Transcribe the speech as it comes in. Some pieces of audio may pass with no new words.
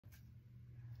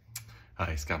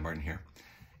Hi, Scott Martin here.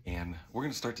 And we're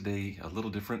going to start today a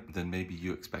little different than maybe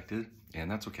you expected,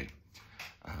 and that's okay.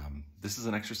 This is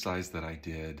an exercise that I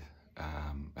did,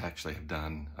 actually have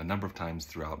done a number of times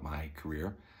throughout my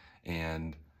career,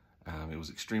 and it was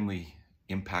extremely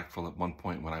impactful at one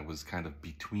point when I was kind of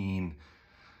between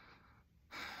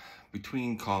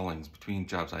callings, between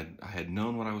jobs. I had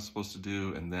known what I was supposed to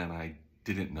do, and then I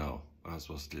didn't know what I was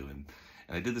supposed to do. And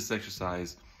I did this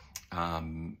exercise,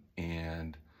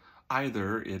 and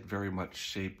either it very much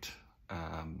shaped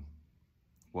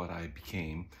what I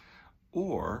became,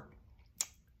 or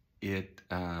it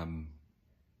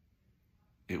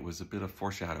was a bit of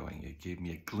foreshadowing. It gave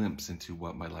me a glimpse into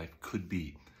what my life could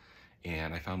be.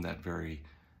 And I found that very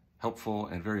helpful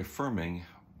and very affirming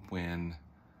when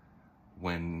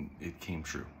it came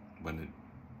true, when it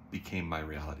became my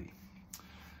reality.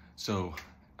 So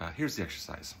here's the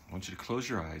exercise. I want you to close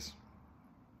your eyes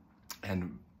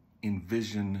and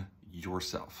envision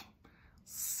yourself.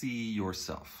 See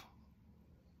yourself.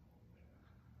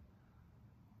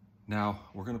 Now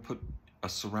we're going to put a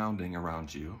surrounding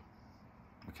around you.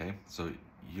 Okay, so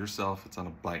yourself, it's on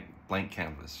a blank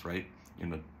canvas, right?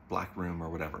 In a black room or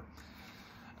whatever.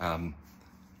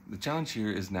 The challenge here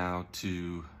is now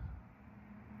to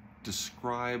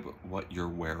describe what you're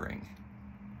wearing.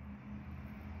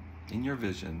 In your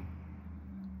vision,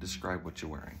 describe what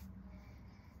you're wearing.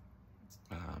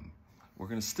 We're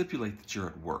going to stipulate that you're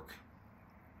at work.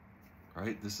 All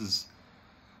right, this is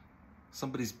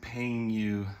somebody's paying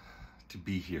you to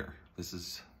be here. This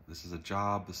is a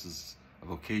job. This is a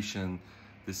vocation.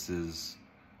 This is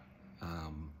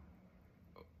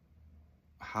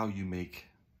how you make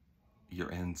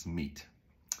your ends meet.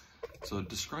 So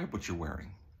describe what you're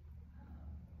wearing.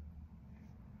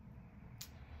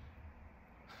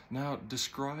 Now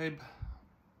describe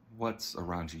what's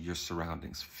around you, your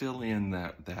surroundings. Fill in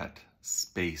that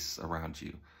space around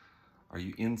you. Are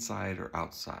you inside or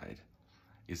outside?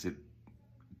 Is it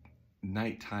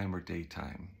nighttime or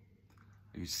daytime?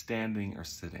 Are you standing or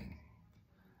sitting?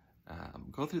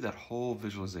 Go through that whole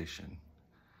visualization.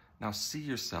 Now see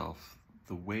yourself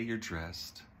the way you're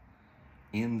dressed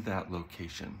in that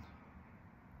location.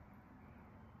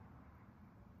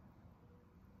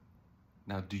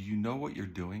 Now, do you know what you're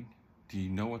doing? Do you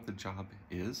know what the job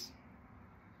is?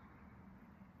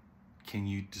 Can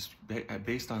you just,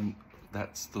 based on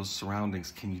those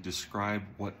surroundings, can you describe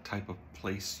what type of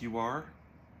place you are?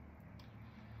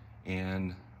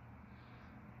 And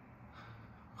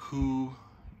who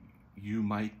you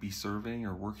might be serving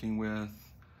or working with?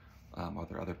 Are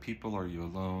there other people? Are you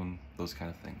alone? Those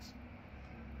kind of things.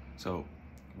 So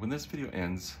when this video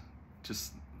ends,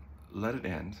 just let it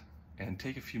end and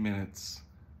take a few minutes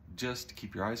just to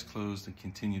keep your eyes closed and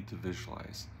continue to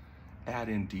visualize. Add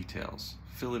in details.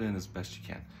 Fill it in as best you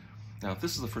can. Now, if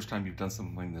this is the first time you've done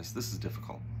something like this is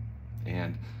difficult.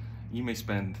 And you may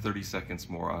spend 30 seconds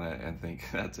more on it and think,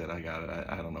 that's it, I got it,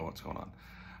 I don't know what's going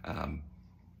on.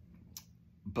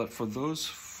 But for those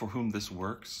for whom this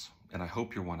works, and I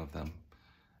hope you're one of them,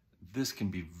 this can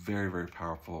be very, very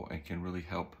powerful and can really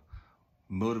help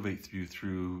motivate you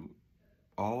through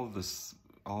all of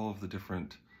the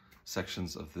different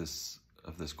sections of this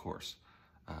course,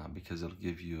 because it'll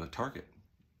give you a target.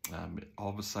 All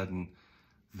of a sudden,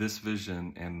 this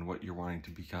vision and what you're wanting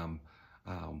to become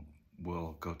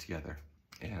will go together,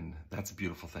 and that's a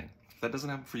beautiful thing. If that doesn't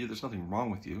happen for you, there's nothing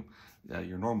wrong with you.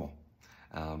 You're normal.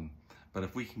 But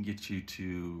if we can get you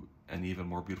to an even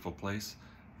more beautiful place,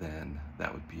 then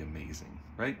that would be amazing,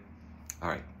 right? All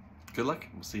right, good luck.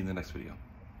 We'll see you in the next video.